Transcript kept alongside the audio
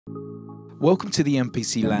Welcome to the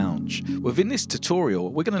MPC Lounge. Within this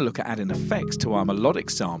tutorial, we're going to look at adding effects to our melodic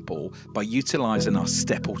sample by utilising our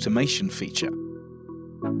step automation feature.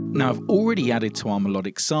 Now, I've already added to our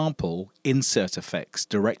melodic sample insert effects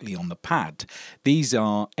directly on the pad. These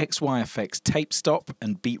are XY effects tape stop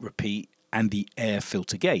and beat repeat and the air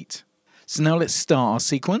filter gate. So now let's start our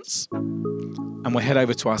sequence. And we'll head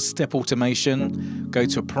over to our step automation, go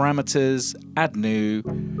to parameters, add new,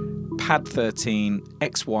 pad 13,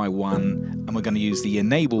 XY1, and we're going to use the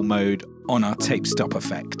enable mode on our tape stop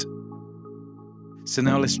effect. So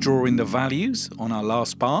now let's draw in the values on our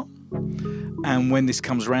last bar. And when this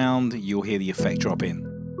comes round, you'll hear the effect drop in.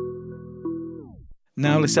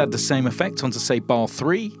 Now let's add the same effect onto, say, bar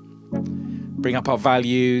 3. Bring up our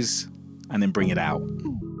values and then bring it out.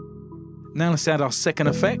 Now let's add our second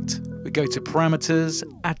effect. We go to parameters,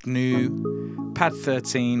 add new, pad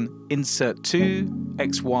 13, insert 2,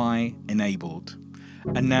 XY enabled.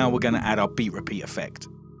 And now we're going to add our beat repeat effect.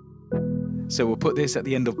 So we'll put this at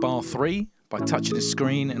the end of bar 3 by touching the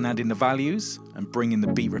screen and adding the values and bringing the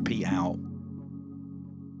beat repeat out.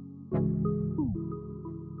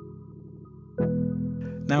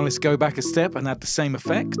 Now let's go back a step and add the same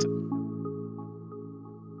effect.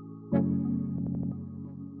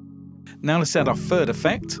 Now let's add our third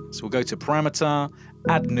effect. So we'll go to parameter,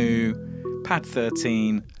 add new, pad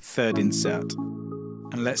 13, third insert.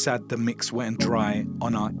 And let's add the mix wet and dry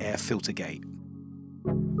on our air filter gate.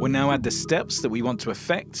 We'll now add the steps that we want to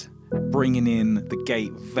affect, bringing in the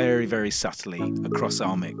gate very, very subtly across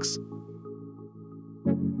our mix.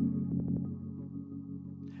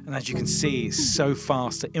 And as you can see, it's so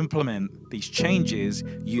fast to implement these changes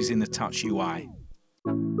using the Touch UI.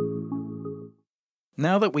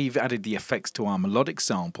 Now that we've added the effects to our melodic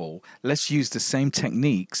sample, let's use the same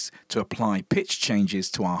techniques to apply pitch changes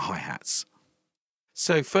to our hi-hats.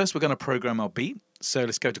 So first we're going to program our beat. So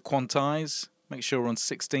let's go to quantize, make sure we're on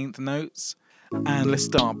 16th notes, and let's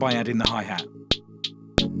start by adding the hi-hat.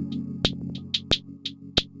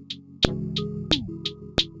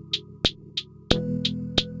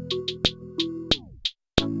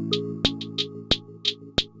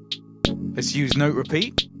 Let's use note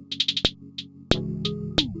repeat.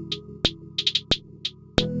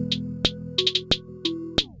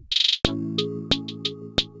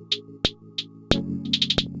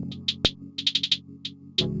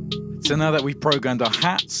 So now that we've programmed our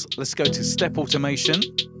hats, let's go to step automation,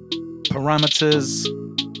 parameters,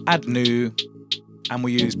 add new, and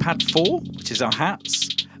we use pad 4, which is our hats,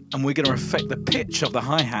 and we're going to affect the pitch of the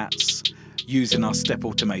hi-hats using our step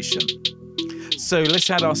automation. So let's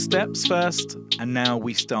add our steps first, and now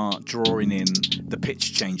we start drawing in the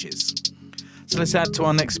pitch changes. So let's add to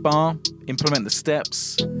our next bar, implement the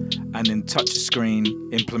steps, and then touch the screen,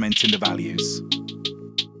 implementing the values.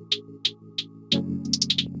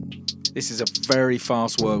 This is a very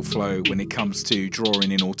fast workflow when it comes to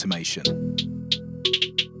drawing in automation.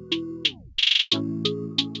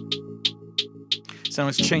 So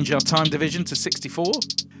let's change our time division to 64.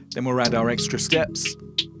 Then we'll add our extra steps.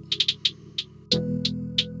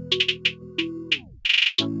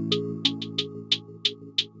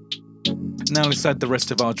 Now let's add the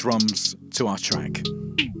rest of our drums to our track.